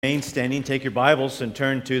Remain standing, take your Bibles and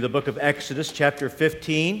turn to the book of Exodus, chapter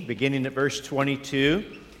 15, beginning at verse 22.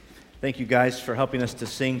 Thank you guys for helping us to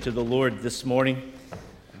sing to the Lord this morning.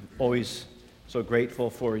 I'm always so grateful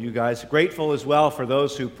for you guys. Grateful as well for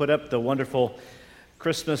those who put up the wonderful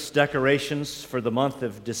Christmas decorations for the month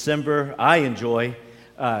of December. I enjoy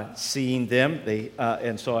seeing them,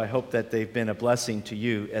 and so I hope that they've been a blessing to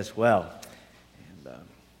you as well.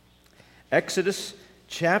 Exodus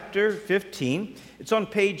chapter 15. It's on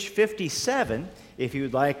page 57. If you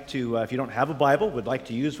would like to, if you don't have a Bible, would like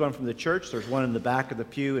to use one from the church, there's one in the back of the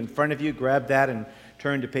pew in front of you. Grab that and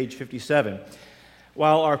turn to page 57.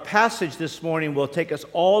 While our passage this morning will take us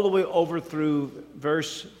all the way over through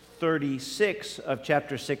verse 36 of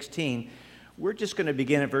chapter 16, we're just going to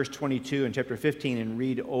begin at verse 22 in chapter 15 and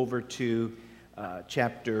read over to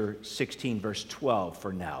chapter 16, verse 12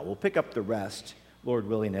 for now. We'll pick up the rest, Lord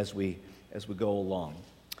willing, as we go along.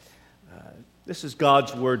 This is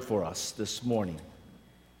God's word for us this morning.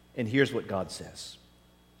 And here's what God says,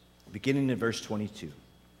 beginning in verse 22.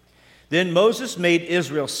 Then Moses made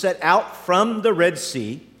Israel set out from the Red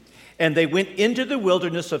Sea, and they went into the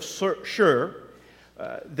wilderness of Shur.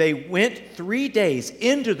 They went 3 days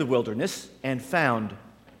into the wilderness and found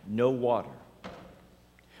no water.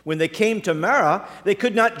 When they came to Marah, they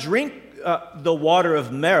could not drink the water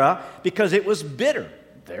of Marah because it was bitter.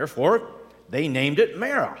 Therefore, they named it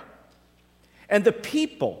Marah. And the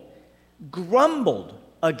people grumbled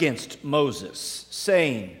against Moses,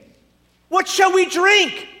 saying, "What shall we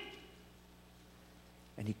drink?"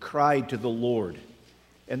 And he cried to the Lord.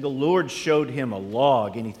 And the Lord showed him a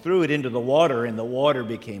log, and he threw it into the water, and the water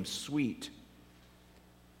became sweet.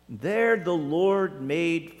 There the Lord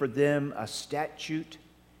made for them a statute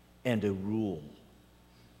and a rule.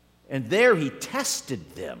 And there he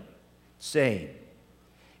tested them, saying,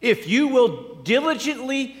 "If you will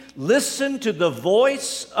diligently listen to the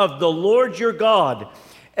voice of the Lord your God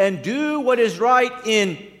and do what is right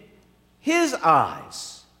in his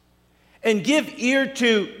eyes and give ear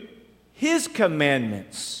to his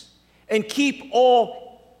commandments and keep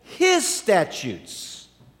all his statutes,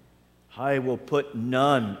 I will put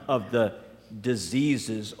none of the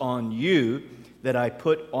diseases on you that I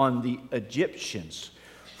put on the Egyptians.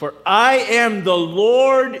 For I am the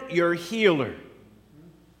Lord your healer."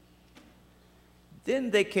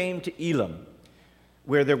 Then they came to Elim,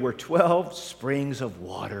 where there were 12 springs of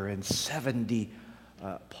water and 70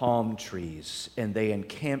 palm trees, and they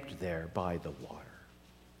encamped there by the water.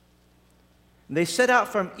 And they set out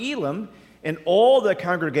from Elim, and all the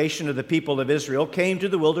congregation of the people of Israel came to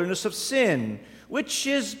the wilderness of Sin, which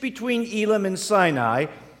is between Elim and Sinai,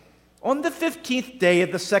 on the 15th day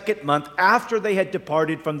of the second month after they had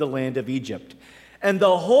departed from the land of Egypt. And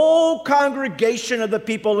the whole congregation of the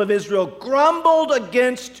people of Israel grumbled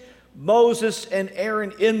against Moses and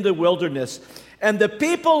Aaron in the wilderness. And the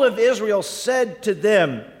people of Israel said to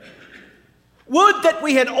them, "Would that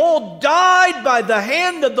we had all died by the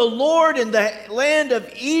hand of the Lord in the land of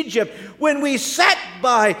Egypt, when we sat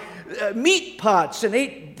by meat pots and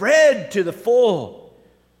ate bread to the full.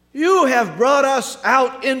 You have brought us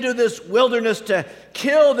out into this wilderness to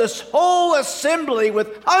kill this whole assembly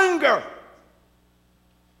with hunger."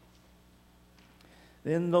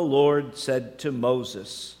 Then the Lord said to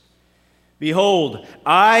Moses, "Behold,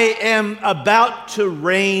 I am about to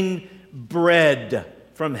rain bread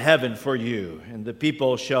from heaven for you, and the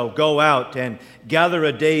people shall go out and gather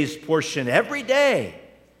a day's portion every day,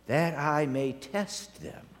 that I may test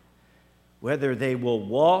them, whether they will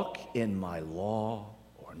walk in my law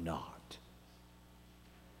or not.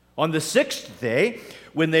 On the 6th day,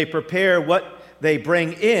 when they prepare what they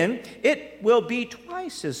bring in, it will be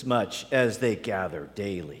twice as much as they gather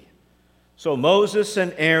daily." So Moses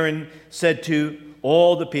and Aaron said to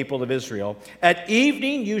all the people of Israel, "At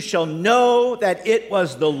evening you shall know that it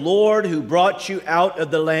was the Lord who brought you out of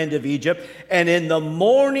the land of Egypt, and in the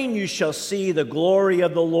morning you shall see the glory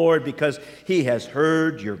of the Lord, because he has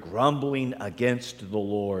heard your grumbling against the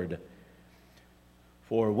Lord.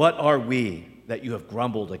 For what are we that you have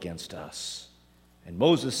grumbled against us?" And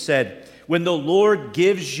Moses said, "When the Lord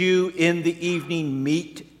gives you in the evening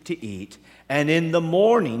meat to eat, and in the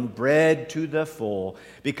morning bread to the full,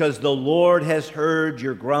 because the Lord has heard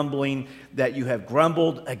your grumbling, that you have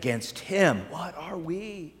grumbled against him. What are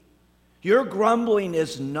we? Your grumbling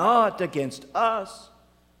is not against us,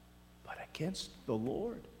 but against the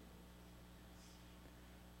Lord."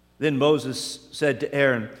 Then Moses said to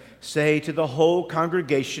Aaron, "Say to the whole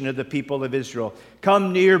congregation of the people of Israel,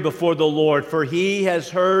 'Come near before the Lord, for he has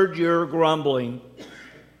heard your grumbling.'"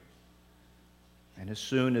 And as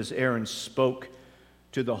soon as Aaron spoke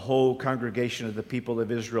to the whole congregation of the people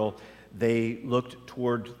of Israel, they looked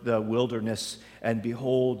toward the wilderness, and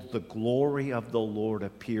behold, the glory of the Lord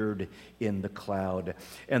appeared in the cloud.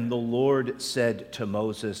 And the Lord said to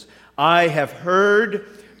Moses, I have heard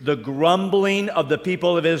the grumbling of the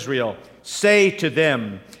people of Israel. Say to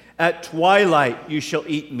them, at twilight you shall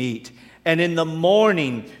eat meat, and in the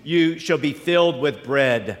morning you shall be filled with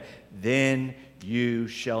bread. Then you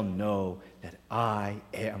shall know that I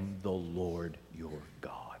am the Lord your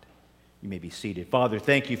God. You may be seated. Father,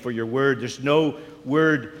 thank you for your word. There's no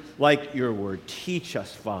word like your word. Teach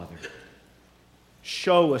us, Father.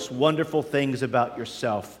 Show us wonderful things about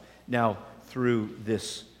yourself now through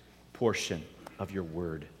this portion of your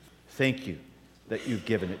word. Thank you that you've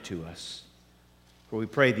given it to us. For we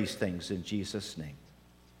pray these things in Jesus' name.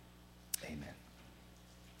 Amen.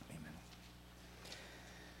 Amen.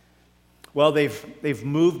 Well, they've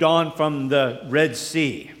moved on from the Red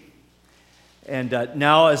Sea. And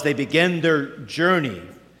now as they begin their journey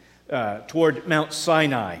toward Mount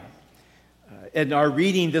Sinai, in our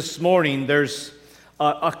reading this morning, there's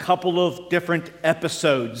a couple of different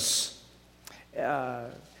episodes.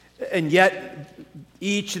 And yet,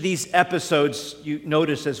 each of these episodes, you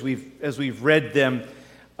notice as we've read them,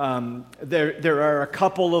 there are a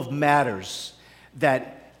couple of matters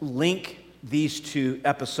that link these two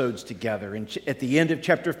episodes together. And at the end of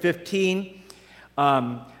chapter 15,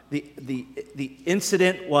 the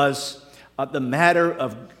incident was the matter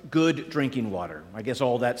of good drinking water. I guess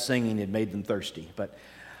all that singing had made them thirsty.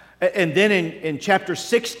 And then in chapter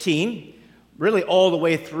 16, really all the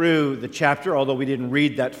way through the chapter, although we didn't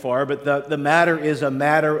read that far, but the matter is a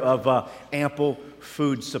matter of ample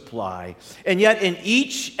food supply. And yet in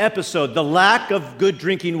each episode, the lack of good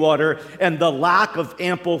drinking water and the lack of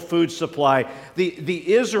ample food supply,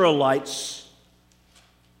 the Israelites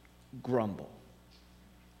grumble.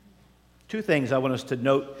 Two things I want us to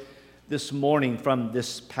note this morning from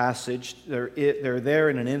this passage. They're there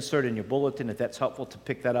in an insert in your bulletin, if that's helpful to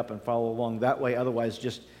pick that up and follow along that way. Otherwise,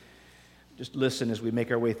 just listen as we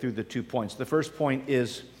make our way through the 2 points. The first point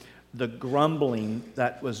is the grumbling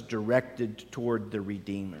that was directed toward the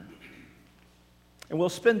Redeemer. And we'll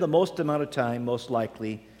spend the most amount of time, most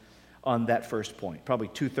likely, on that first point. Probably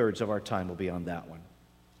 2/3 of our time will be on that one.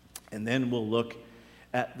 And then we'll look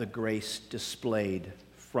at the grace displayed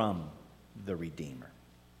from the Redeemer.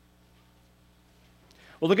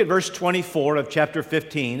 We'll look at verse 24 of chapter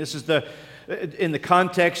 15. This is in the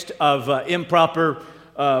context of improper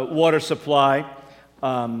water supply.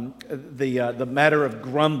 The matter of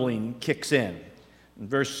grumbling kicks in. In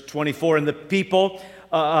verse 24, and the people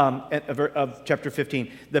of chapter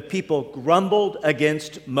 15, the people grumbled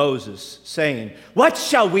against Moses, saying, "What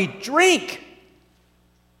shall we drink?"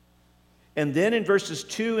 And then in verses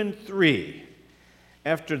 2 and 3,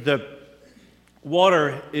 after the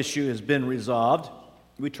water issue has been resolved,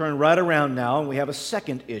 we turn right around now and we have a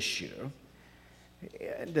second issue.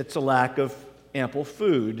 That's a lack of ample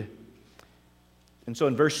food. And so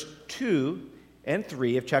in verse 2 and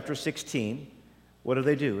 3 of chapter 16, what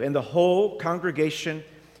do? And the whole congregation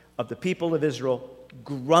of the people of Israel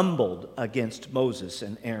grumbled against Moses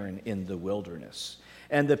and Aaron in the wilderness.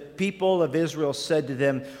 And the people of Israel said to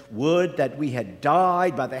them, "Would that we had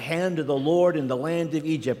died by the hand of the Lord in the land of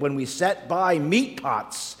Egypt, when we sat by meat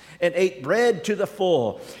pots and ate bread to the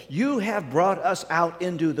full. You have brought us out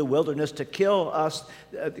into the wilderness to kill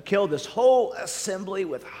this whole assembly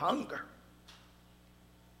with hunger."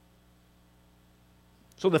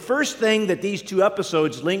 So the first thing that these two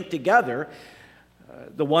episodes link together,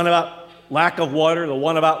 the one about lack of water, the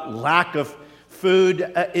one about lack of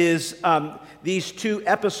food, is these two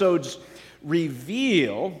episodes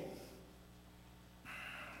reveal,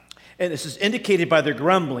 and this is indicated by their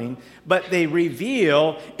grumbling, but they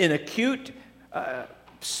reveal an acute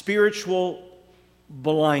spiritual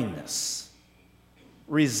blindness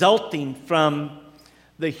resulting from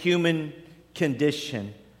the human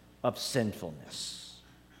condition of sinfulness.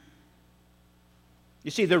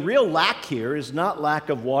 You see, the real lack here is not lack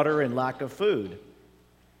of water and lack of food.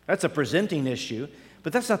 That's a presenting issue,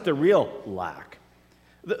 but that's not the real lack.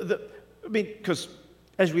 Because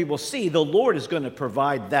as we will see, the Lord is going to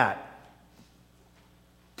provide that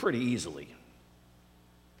pretty easily.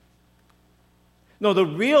 No, the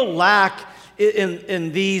real lack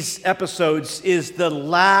in these episodes is the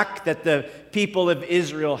lack that the people of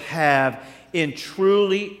Israel have in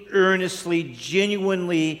truly, earnestly,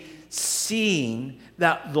 genuinely seeing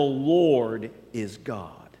that the Lord is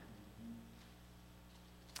God.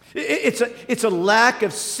 It's a lack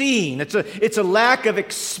of seeing. It's a lack of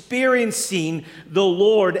experiencing the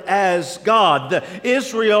Lord as God.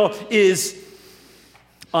 Israel is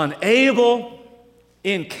unable,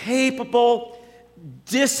 incapable,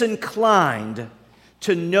 disinclined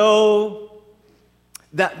to know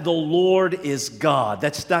that the Lord is God.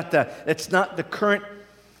 That's not the current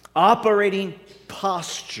operating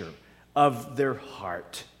posture of their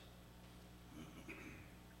heart.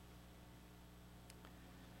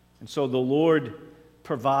 And so the Lord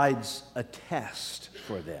provides a test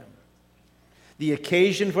for them. The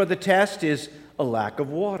occasion for the test is a lack of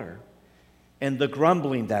water and the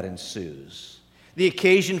grumbling that ensues. The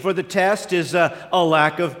occasion for the test is a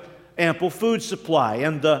lack of ample food supply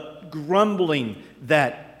and the grumbling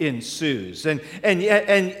that ensues. And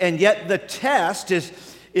yet the test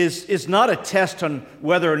is not a test on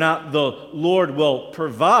whether or not the Lord will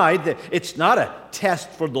provide. It's not a test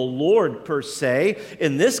for the Lord per se.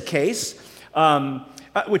 In this case,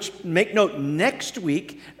 which make note, next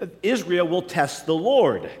week, Israel will test the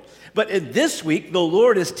Lord. But in this week, the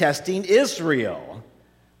Lord is testing Israel.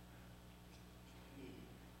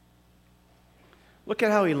 Look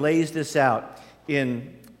at how he lays this out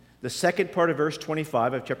in the second part of verse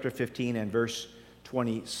 25 of chapter 15 and verse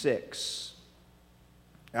 26.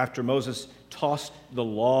 After Moses tossed the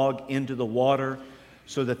log into the water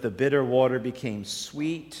so that the bitter water became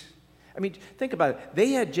sweet. I mean, think about it.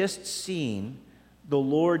 They had just seen the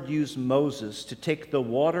Lord use Moses to take the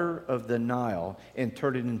water of the Nile and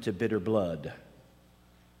turn it into bitter blood.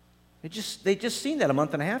 They just seen that a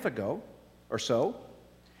month and a half ago or so.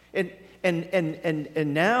 And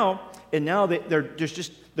now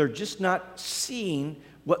they're just not seeing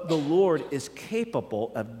what the Lord is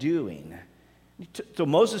capable of doing. So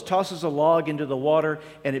Moses tosses a log into the water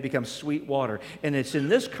and it becomes sweet water. And it's in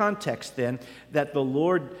this context then that the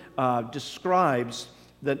Lord describes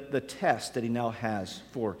the test that he now has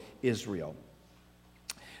for Israel.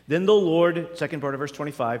 Then the Lord, second part of verse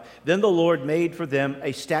 25, then the Lord made for them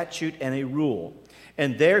a statute and a rule,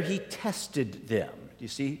 and there he tested them. Do you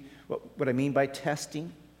see what I mean by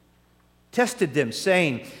testing? Tested them,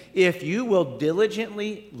 saying, if you will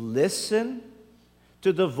diligently listen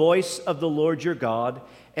to the voice of the Lord your God,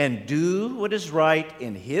 and do what is right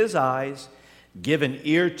in his eyes, give an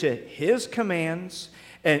ear to his commands,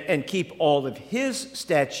 and keep all of his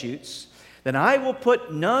statutes, then I will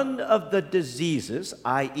put none of the diseases,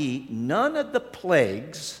 i.e., none of the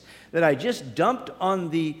plagues that I just dumped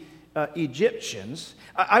on the Egyptians,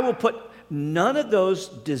 I will put none of those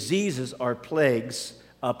diseases or plagues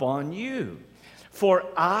upon you. For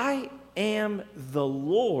I am the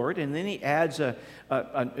Lord, and then he adds a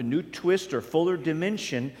new twist or fuller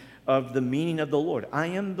dimension of the meaning of the Lord. I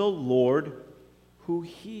am the Lord who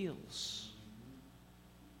heals.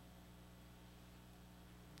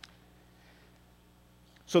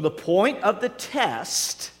 So the point of the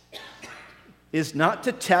test is not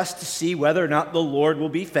to test to see whether or not the Lord will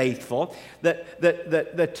be faithful.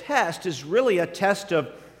 The test is really a test of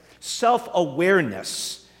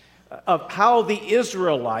self-awareness, of how the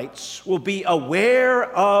Israelites will be aware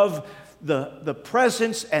of the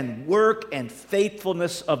presence and work and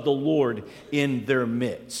faithfulness of the Lord in their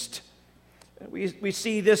midst. We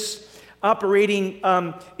see this operating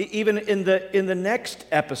even in the next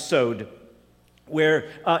episode, where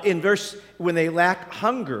when they lack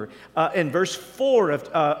hunger, in verse 4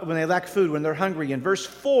 of when they lack food, when they're hungry, in verse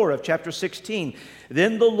 4 of chapter 16,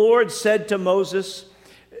 then the Lord said to Moses,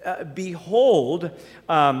 behold,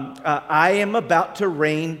 I am about to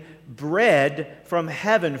rain bread from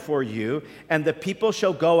heaven for you, and the people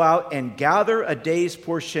shall go out and gather a day's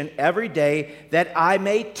portion every day, that I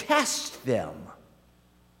may test them.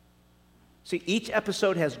 See, each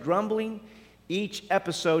episode has grumbling. Each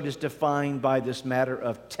episode is defined by this matter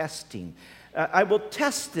of testing. I will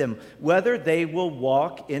test them whether they will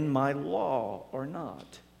walk in my law or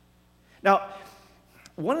not. Now,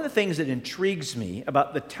 one of the things that intrigues me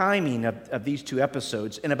about the timing of these two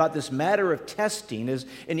episodes and about this matter of testing is,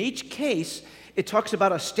 in each case, it talks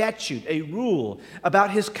about a statute, a rule, about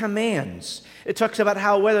his commands. It talks about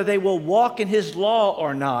how whether they will walk in his law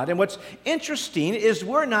or not. And what's interesting is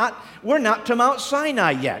we're not to Mount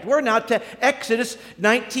Sinai yet. We're not to Exodus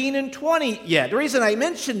 19 and 20 yet. The reason I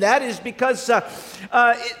mention that is because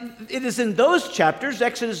it is in those chapters,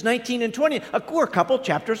 Exodus 19 and 20, we're a couple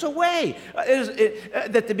chapters away,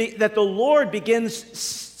 that the Lord begins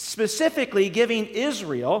specifically giving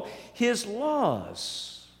Israel his laws.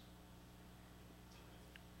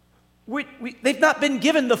 They've not been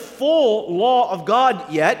given the full law of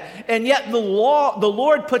God yet, and yet the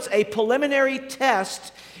Lord puts a preliminary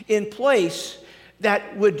test in place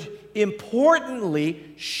that would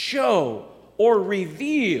importantly show or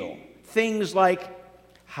reveal things like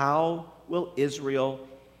how will Israel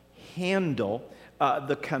handle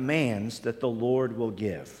the commands that the Lord will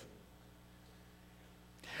give.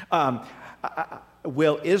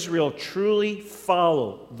 will Israel truly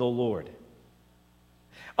follow the Lord?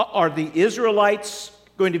 Are the Israelites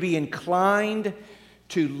going to be inclined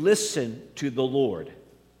to listen to the Lord?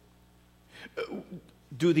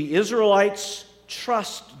 Do the Israelites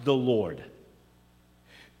trust the Lord?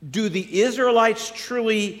 Do the Israelites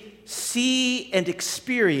truly see and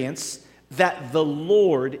experience that the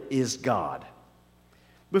Lord is God?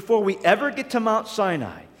 Before we ever get to Mount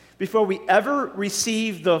Sinai, before we ever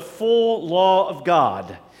receive the full law of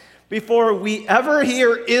God, before we ever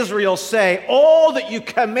hear Israel say, "All that you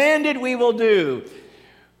commanded we will do,"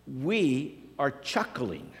 we are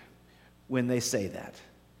chuckling when they say that,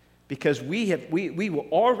 because we will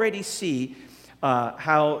already see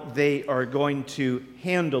how they are going to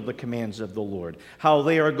handle the commands of the Lord, how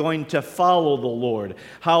they are going to follow the Lord,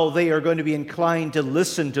 how they are going to be inclined to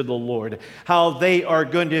listen to the Lord, how they are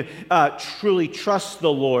going to truly trust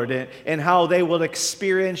the Lord, and how they will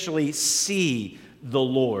experientially see the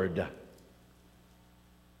Lord.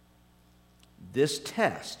 These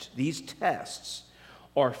tests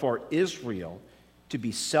are for Israel to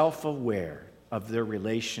be self-aware of their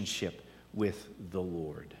relationship with the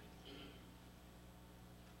Lord.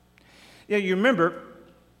 You remember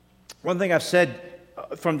one thing I've said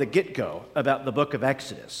from the get-go about the book of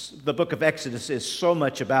Exodus. The book of Exodus is so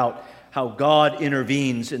much about how God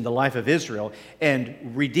intervenes in the life of Israel and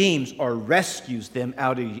redeems or rescues them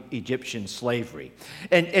out of Egyptian slavery.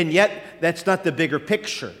 And yet, that's not the bigger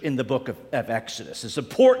picture in the book of Exodus. As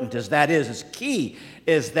important as that is, as key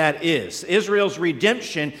as that is, Israel's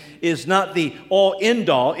redemption is not the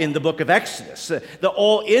all-end-all in the book of Exodus. The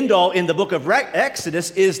all-end-all in the book of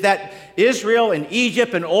Exodus is that Israel and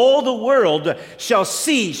Egypt and all the world shall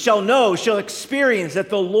see, shall know, shall experience that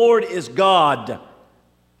the Lord is God.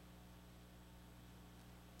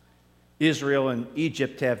 Israel and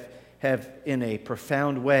Egypt have in a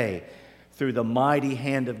profound way, through the mighty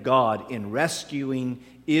hand of God in rescuing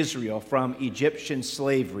Israel from Egyptian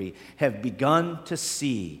slavery, have begun to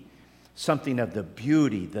see something of the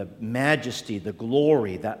beauty, the majesty, the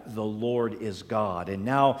glory that the Lord is God. And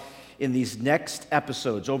now in these next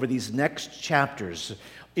episodes, over these next chapters,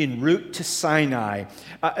 en route to Sinai,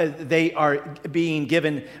 they are being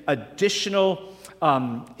given additional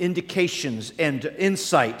indications and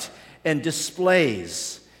insight and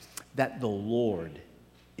displays that the Lord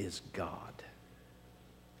is God.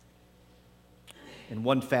 And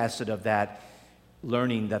one facet of that,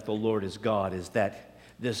 learning that the Lord is God, is that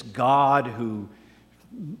this God who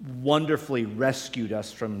wonderfully rescued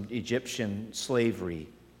us from Egyptian slavery,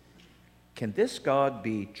 can this God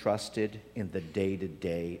be trusted in the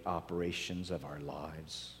day-to-day operations of our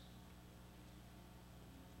lives?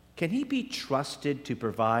 Can he be trusted to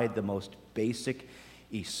provide the most basic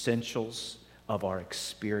essentials of our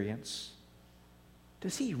experience?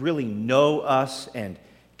 Does he really know us and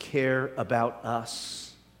care about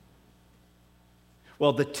us?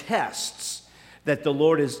 Well, the tests that the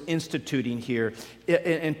Lord is instituting here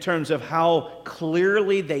in terms of how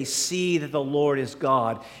clearly they see that the Lord is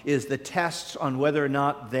God is the tests on whether or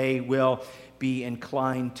not they will be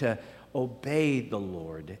inclined to obey the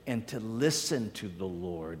Lord and to listen to the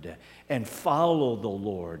Lord and follow the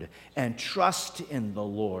Lord and trust in the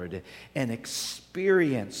Lord and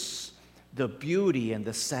experience the beauty and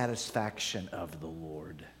the satisfaction of the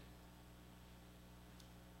Lord.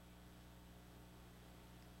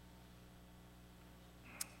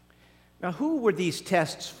 Now, who were these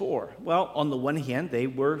tests for? Well, on the one hand, they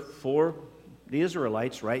were for the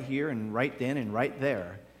Israelites right here and right then and right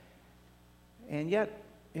there. And yet,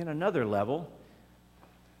 in another level,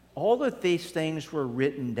 all of these things were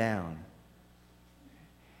written down.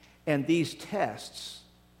 And these tests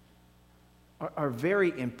are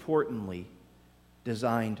very importantly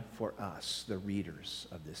designed for us, the readers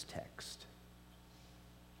of this text.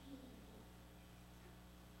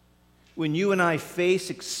 When you and I face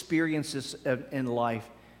experiences in life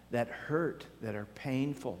that hurt, that are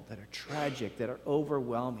painful, that are tragic, that are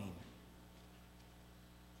overwhelming,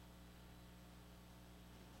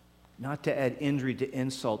 not to add injury to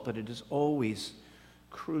insult, but it is always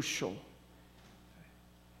crucial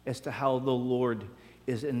as to how the Lord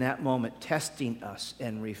is in that moment testing us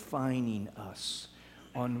and refining us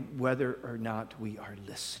on whether or not we are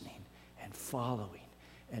listening and following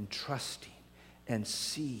and trusting and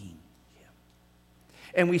seeing Him.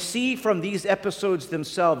 And we see from these episodes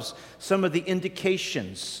themselves some of the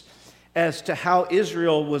indications as to how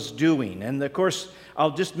Israel was doing. And of course,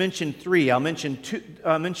 I'll just mention three. I'll mention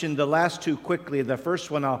the last two quickly. The first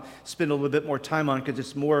one I'll spend a little bit more time on because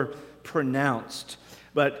it's more pronounced.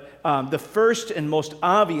 But the first and most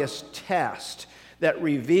obvious test that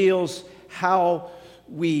reveals how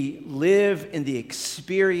we live in the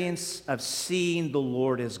experience of seeing the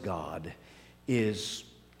Lord as God is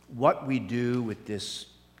what we do with this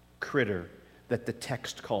critter that the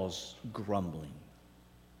text calls grumbling.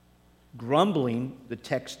 Grumbling, the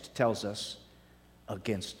text tells us,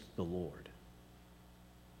 against the Lord.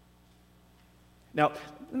 Now,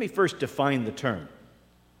 let me first define the term.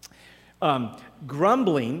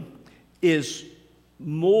 Grumbling is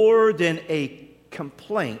more than a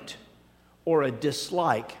complaint or a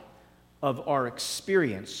dislike of our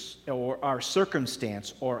experience or our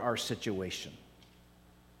circumstance or our situation.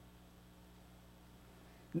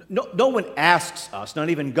 No one asks us, not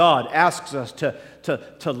even God, asks us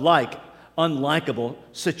to like unlikable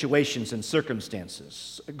situations and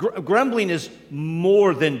circumstances. Grumbling is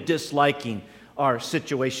more than disliking our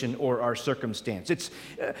situation or our circumstance.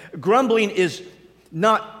 Grumbling is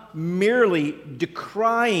not merely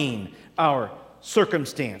decrying our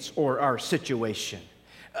circumstance or our situation.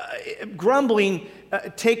 Grumbling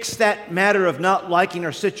takes that matter of not liking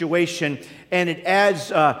our situation and it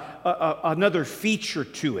adds another feature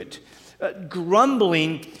to it.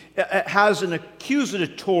 Grumbling has an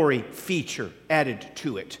accusatory feature added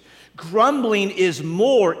to it. Grumbling is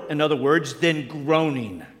more, in other words, than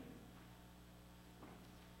groaning.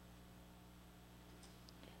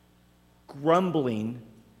 Grumbling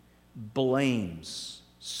blames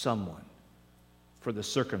someone for the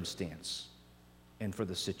circumstance and for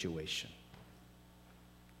the situation.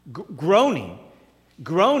 Groaning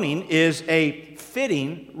is a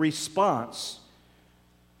fitting response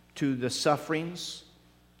to the sufferings,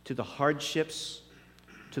 to the hardships,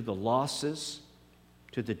 to the losses,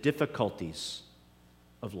 to the difficulties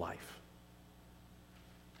of life.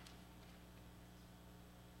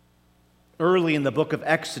 Early in the book of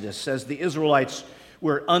Exodus, as the Israelites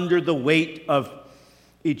were under the weight of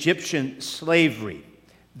Egyptian slavery,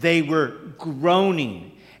 they were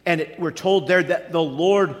groaning. And we're told there that the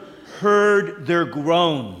Lord heard their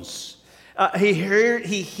groans. He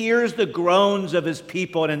hears the groans of his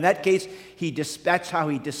people. And in that case, that's how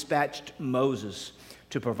he dispatched Moses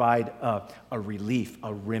to provide a relief,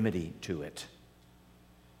 a remedy to it.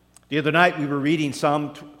 The other night we were reading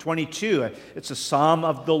Psalm 22. It's a psalm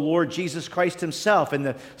of the Lord Jesus Christ himself. And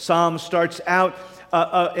the psalm starts out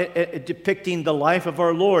depicting the life of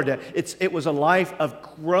our Lord. It was a life of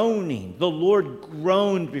groaning. The Lord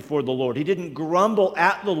groaned before the Lord. He didn't grumble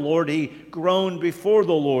at the Lord. He groaned before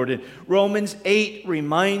the Lord. And Romans 8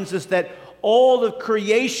 reminds us that all of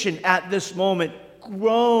creation at this moment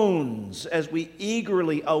groans as we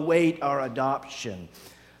eagerly await our adoption,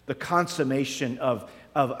 the consummation of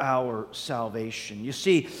our salvation. You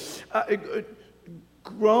see,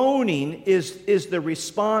 groaning is the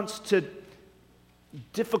response to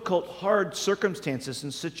difficult, hard circumstances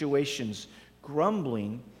and situations.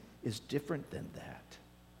 Grumbling is different than that.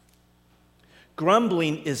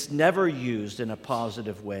 Grumbling is never used in a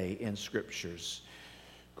positive way in Scriptures.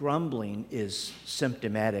 Grumbling is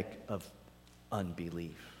symptomatic of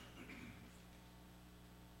unbelief.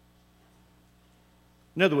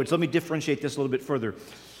 In other words, let me differentiate this a little bit further.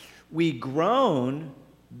 We groan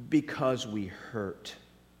because we hurt.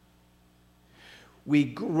 We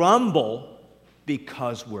grumble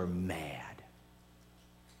because we're mad.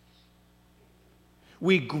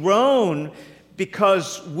 We groan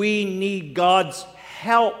because we need God's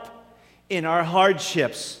help in our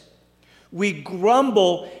hardships. We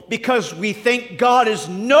grumble because we think God is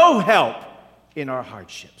no help in our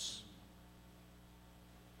hardships.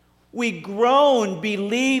 We groan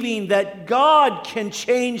believing that God can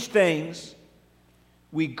change things.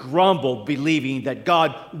 We grumble believing that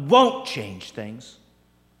God won't change things.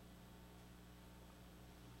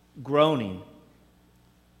 Groaning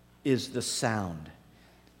is the sound.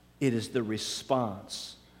 It is the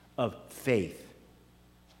response of faith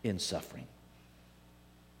in suffering.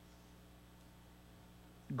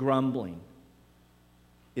 Grumbling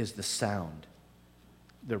is the sound,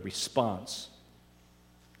 the response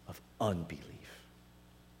of unbelief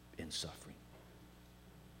in suffering.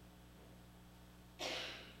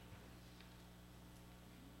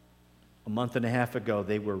 A month and a half ago,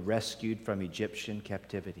 they were rescued from Egyptian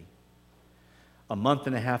captivity. A month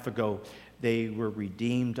and a half ago, they were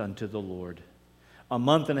redeemed unto the Lord. A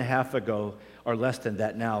month and a half ago, or less than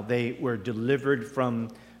that now, they were delivered from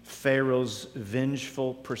Pharaoh's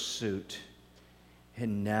vengeful pursuit.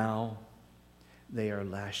 And now they are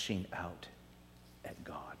lashing out at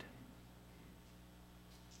God.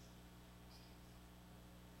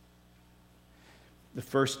 The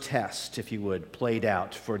first test, if you would, played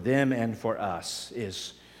out for them and for us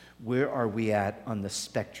is, where are we at on the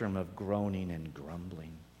spectrum of groaning and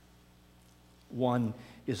grumbling? One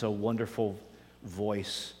is a wonderful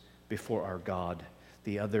voice before our God.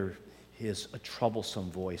 The other is a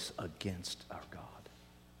troublesome voice against our God.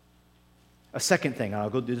 A second thing, I'll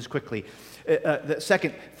go do this quickly. The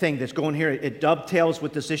second thing that's going here, it dovetails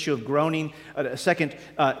with this issue of groaning. A second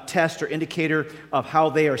test or indicator of how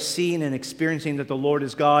they are seeing and experiencing that the Lord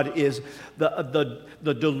is God is the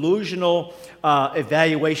delusional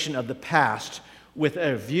evaluation of the past with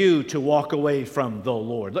a view to walk away from the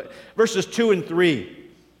Lord. Look, verses 2 and 3,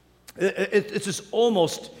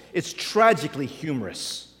 it's tragically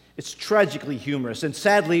humorous. It's tragically humorous. And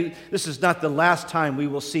sadly, this is not the last time we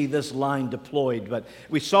will see this line deployed, but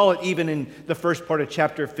we saw it even in the first part of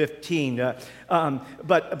chapter 15.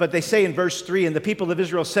 But they say in verse 3, and the people of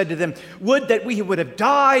Israel said to them, would that we would have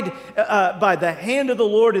died by the hand of the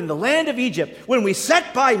Lord in the land of Egypt, when we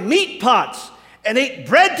sat by meat pots and ate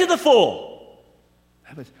bread to the full.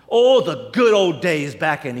 Oh, the good old days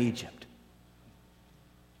back in Egypt.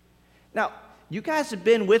 Now, you guys have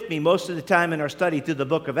been with me most of the time in our study through the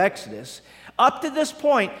book of Exodus. Up to this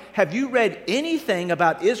point, have you read anything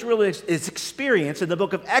about Israel's experience in the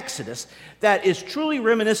book of Exodus that is truly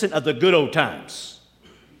reminiscent of the good old times?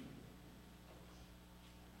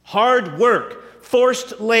 Hard work,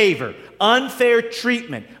 forced labor, unfair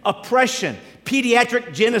treatment, oppression,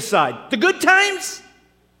 pediatric genocide. The good times?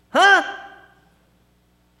 Huh?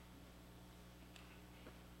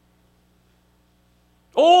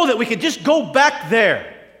 Oh, that we could just go back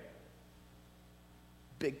there.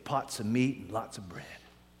 Big pots of meat and lots of bread.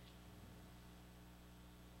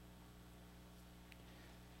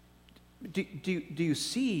 Do you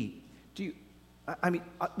see,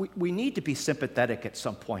 we need to be sympathetic at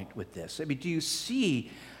some point with this. I mean, do you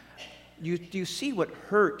see what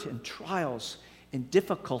hurt and trials and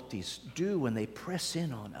difficulties do when they press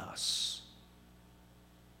in on us?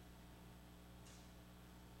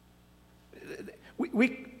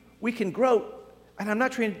 We can grow, and I'm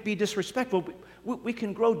not trying to be disrespectful, but we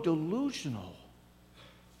can grow delusional.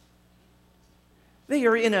 They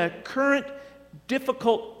are in a current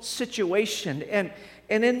difficult situation, and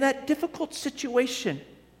in that difficult situation,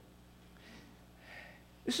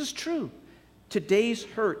 this is true, today's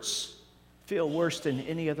hurts feel worse than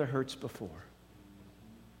any other hurts before.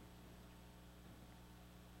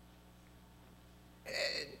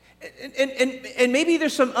 And maybe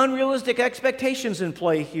there's some unrealistic expectations in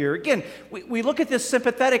play here. Again, we look at this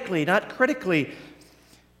sympathetically, not critically.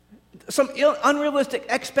 Some unrealistic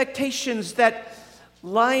expectations that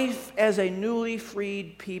life as a newly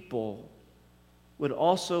freed people would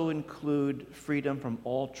also include freedom from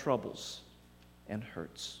all troubles and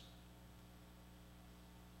hurts.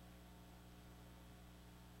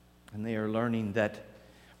 And they are learning that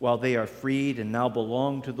while they are freed and now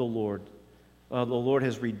belong to the Lord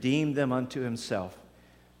has redeemed them unto himself.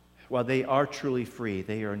 While they are truly free,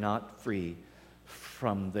 they are not free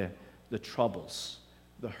from the troubles,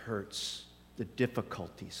 the hurts, the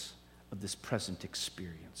difficulties of this present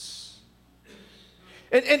experience.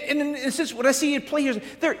 And this is what I see in play here.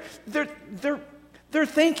 They're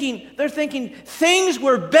thinking things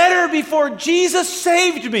were better before Jesus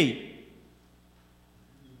saved me.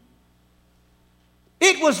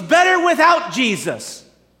 It was better without Jesus.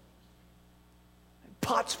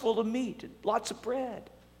 Pots full of meat and lots of bread.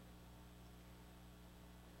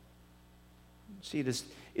 See, it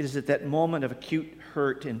is at that moment of acute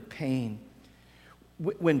hurt and pain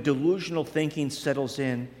when delusional thinking settles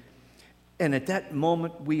in, and at that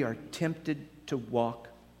moment we are tempted to walk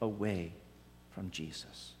away from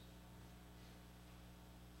Jesus.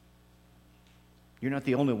 You're not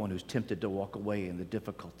the only one who's tempted to walk away in the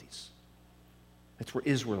difficulties. That's where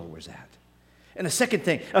Israel was at. And a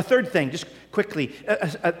third thing, just quickly,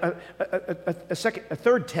 a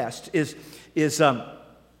third test is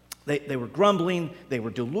they were grumbling, they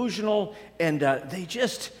were delusional, and they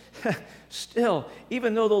just still,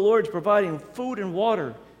 even though the Lord's providing food and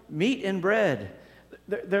water, meat and bread,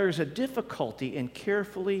 there's a difficulty in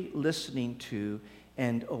carefully listening to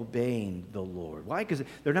and obeying the Lord. Why? Because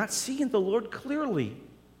they're not seeing the Lord clearly.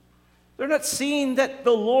 They're not seeing that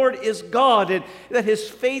the Lord is God and that his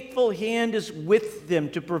faithful hand is with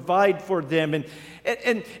them to provide for them.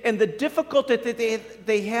 And the difficulty that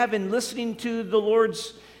they have in listening to the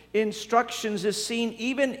Lord's instructions is seen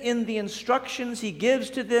even in the instructions he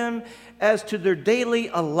gives to them as to their daily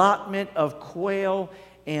allotment of quail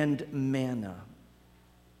and manna.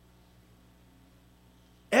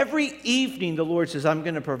 Every evening the Lord says, I'm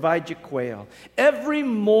going to provide you quail. Every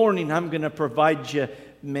morning I'm going to provide you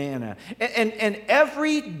manna. And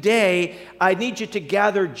every day I need you to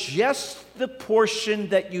gather just the portion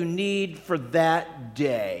that you need for that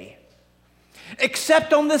day.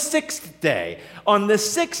 except on the sixth day. On the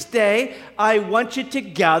sixth day, I want you to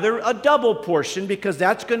gather a double portion because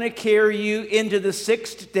that's going to carry you into the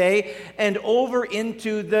sixth day and over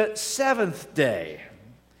into the seventh day.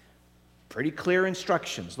 Pretty clear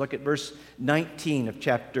instructions. Look at verse 19 of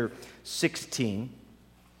chapter 16.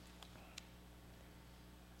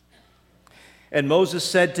 And Moses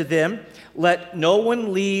said to them, "Let no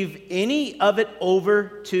one leave any of it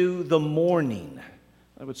over to the morning."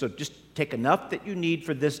 So just take enough that you need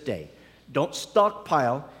for this day. Don't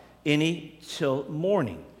stockpile any till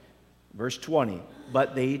morning. Verse 20,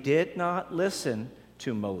 but they did not listen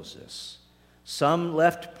to Moses. Some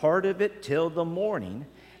left part of it till the morning,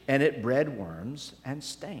 and it bred worms and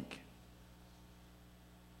stank.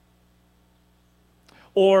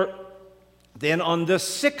 Or then on the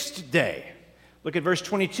sixth day, look at verse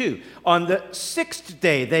 22. On the sixth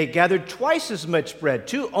day, they gathered twice as much bread,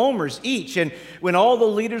 2 omers each. And when all the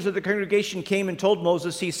leaders of the congregation came and told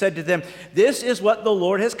Moses, he said to them, "This is what the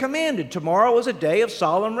Lord has commanded. Tomorrow is a day of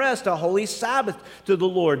solemn rest, a holy Sabbath to the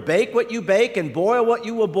Lord. Bake what you bake and boil what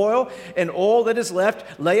you will boil, and all that is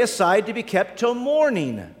left lay aside to be kept till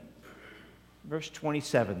morning." Verse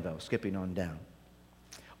 27, though, skipping on down.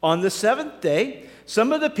 On the seventh day,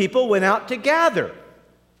 some of the people went out to gather.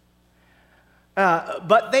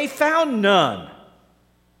 But they found none.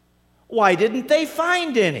 Why didn't they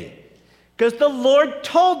find any? Because the Lord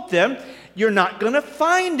told them, you're not going to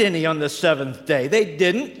find any on the seventh day. They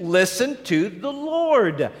didn't listen to the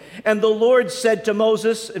Lord. And the Lord said to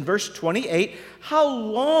Moses in verse 28, "How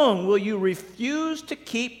long will you refuse to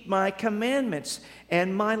keep my commandments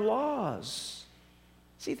and my laws?"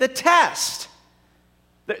 See, the test.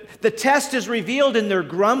 The test is revealed in their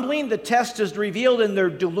grumbling. The test is revealed in their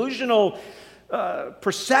delusional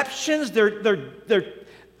perceptions.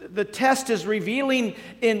 The test is revealing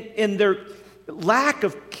in their lack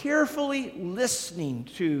of carefully listening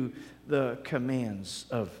to the commands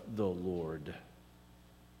of the Lord.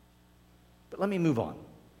 But let me move on.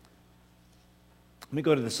 Let me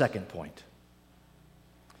go to the second point.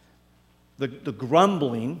 The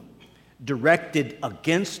grumbling directed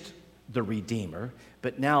against the Redeemer,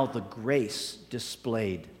 but now the grace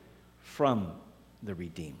displayed from the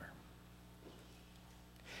Redeemer.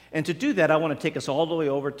 And to do that, I want to take us all the way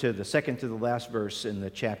over to the second to the last verse in the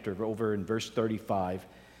chapter, over in verse 35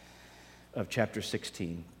 of chapter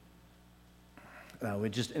 16.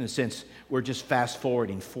 We're just fast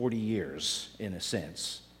forwarding 40 years, in a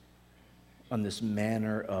sense, on this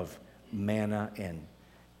manner of manna and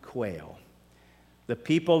quail. The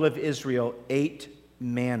people of Israel ate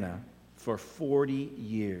manna for 40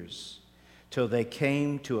 years till they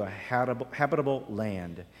came to a habitable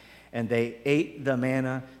land. And they ate the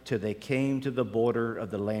manna till they came to the border of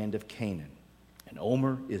the land of Canaan. An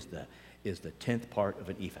omer is the 10th part of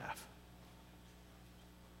an ephah.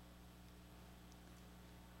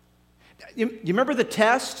 You remember the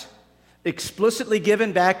test explicitly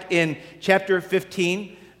given back in chapter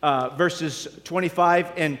 15, verses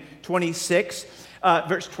 25 and 26?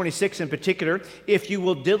 Verse 26 in particular, "If you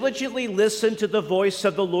will diligently listen to the voice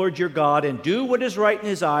of the Lord your God and do what is right in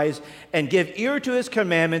his eyes and give ear to his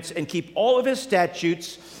commandments and keep all of his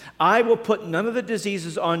statutes, I will put none of the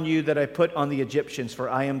diseases on you that I put on the Egyptians, for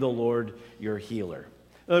I am the Lord your healer."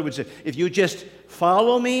 In other words, if you just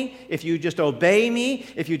follow me, if you just obey me,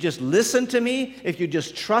 if you just listen to me, if you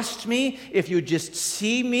just trust me, if you just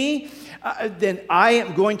see me, then I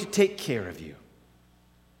am going to take care of you.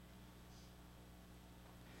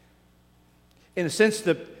 In a sense,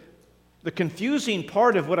 the confusing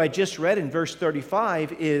part of what I just read in verse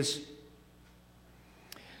 35 is,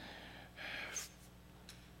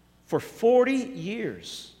 for 40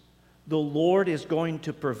 years, the Lord is going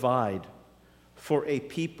to provide for a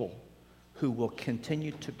people who will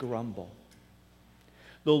continue to grumble.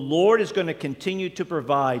 The Lord is going to continue to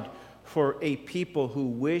provide for a people who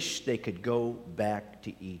wish they could go back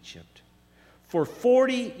to Egypt. For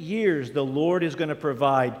 40 years, the Lord is going to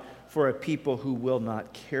provide for a people who will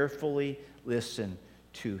not carefully listen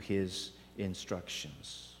to his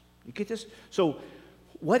instructions. You get this? So,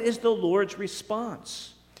 what is the Lord's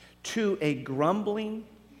response to a grumbling,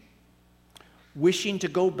 wishing to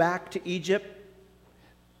go back to Egypt,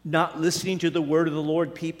 not listening to the word of the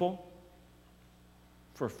Lord people?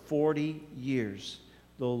 For 40 years,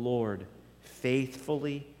 the Lord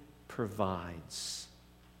faithfully provides.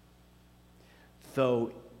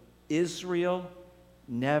 Though Israel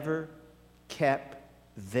never kept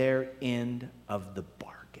their end of the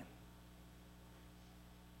bargain.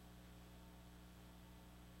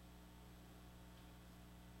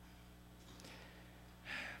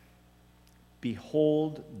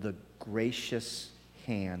 Behold the gracious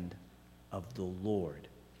hand of the Lord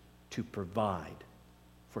to provide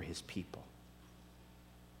for his people.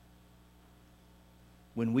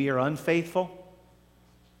 When we are unfaithful,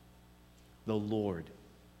 the Lord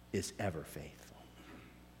is ever faithful.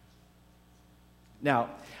 Now,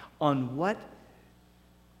 on what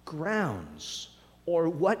grounds or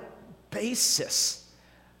what basis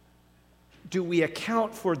do we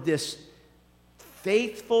account for this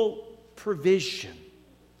faithful provision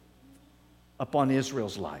upon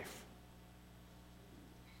Israel's life?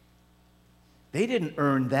 They didn't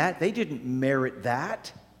earn that. They didn't merit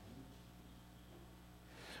that.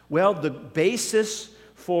 Well, the basis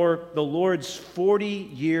for the Lord's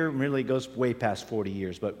 40-year, really goes way past 40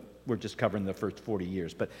 years, but we're just covering the first 40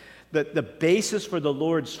 years. But the basis for the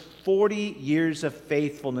Lord's 40 years of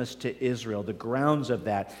faithfulness to Israel, the grounds of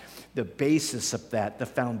that, the basis of that, the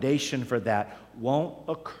foundation for that, won't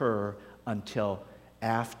occur until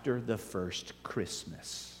after the first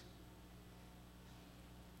Christmas.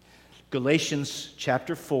 Galatians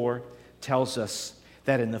chapter 4 tells us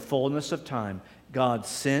that in the fullness of time, God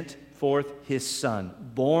sent forth his Son,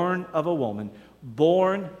 born of a woman,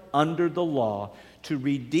 born under the law, to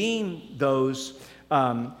redeem those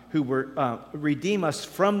redeem us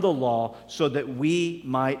from the law so that we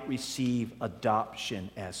might receive adoption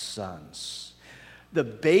as sons. The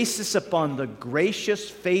basis upon the gracious,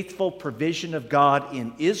 faithful provision of God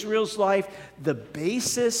in Israel's life, the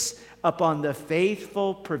basis upon the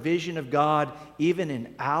faithful provision of God even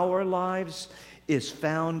in our lives, is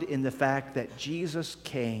found in the fact that Jesus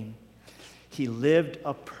came. He lived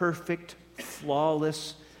a perfect,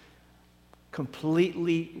 flawless,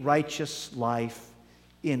 completely righteous life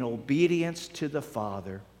in obedience to the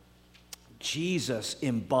Father. Jesus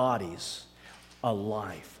embodies a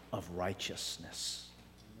life of righteousness.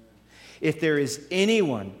 If there is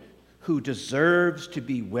anyone who deserves to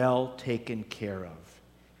be well taken care of,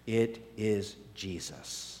 it is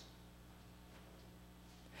Jesus.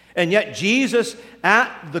 And yet Jesus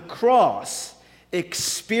at the cross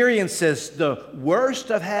experiences the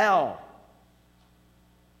worst of hell.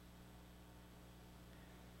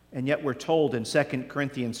 And yet we're told in 2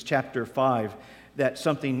 Corinthians chapter 5 that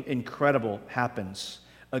something incredible happens.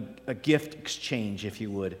 A gift exchange, if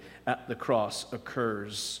you would, at the cross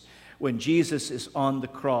occurs. When Jesus is on the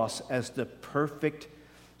cross as the perfect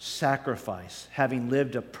sacrifice, having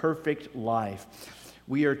lived a perfect life,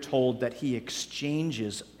 we are told that he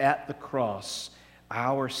exchanges at the cross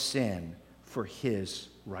our sin for his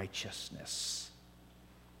righteousness.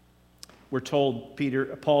 We're told,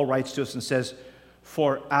 Paul writes to us and says,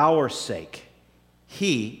 for our sake,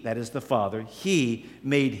 he, that is the Father, he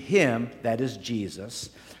made him, that is Jesus.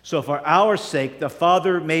 So for our sake, the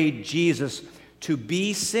Father made Jesus to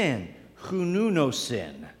be sin, who knew no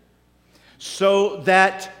sin, so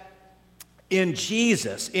that in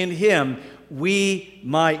Jesus, in him, we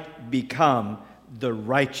might become the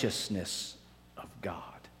righteousness of God.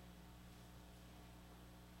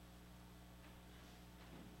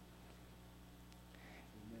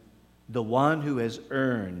 The one who has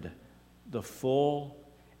earned the full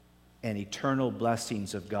and eternal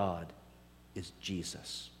blessings of God is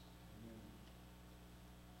Jesus.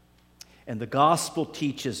 And the gospel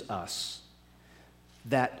teaches us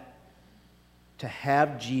that to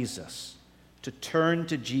have Jesus, to turn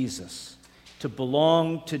to Jesus, to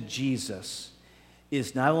belong to Jesus,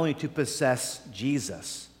 is not only to possess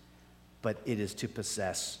Jesus, but it is to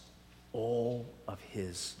possess all of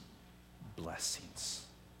his blessings.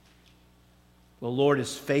 The Lord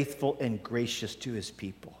is faithful and gracious to his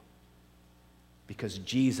people because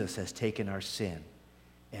Jesus has taken our sin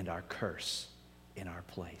and our curse in our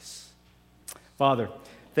place. Father,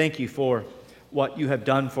 thank you for what you have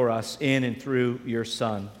done for us in and through your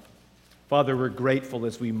Son. Father, we're grateful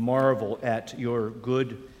as we marvel at your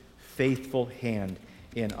good, faithful hand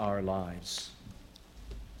in our lives.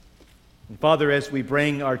 And Father, as we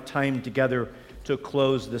bring our time together to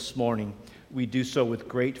close this morning, we do so with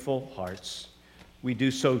grateful hearts. We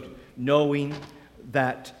do so knowing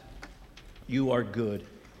that you are good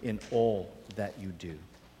in all that you do.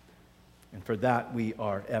 And for that, we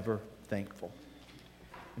are ever thankful.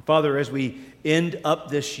 And Father, as we end up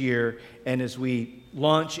this year and as we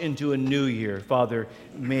launch into a new year, Father,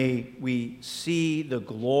 may we see the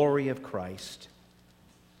glory of Christ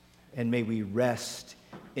and may we rest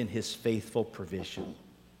in his faithful provision,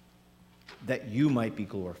 that you might be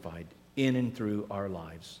glorified in and through our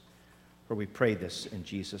lives. For we pray this in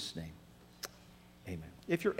Jesus' name. Amen. If you're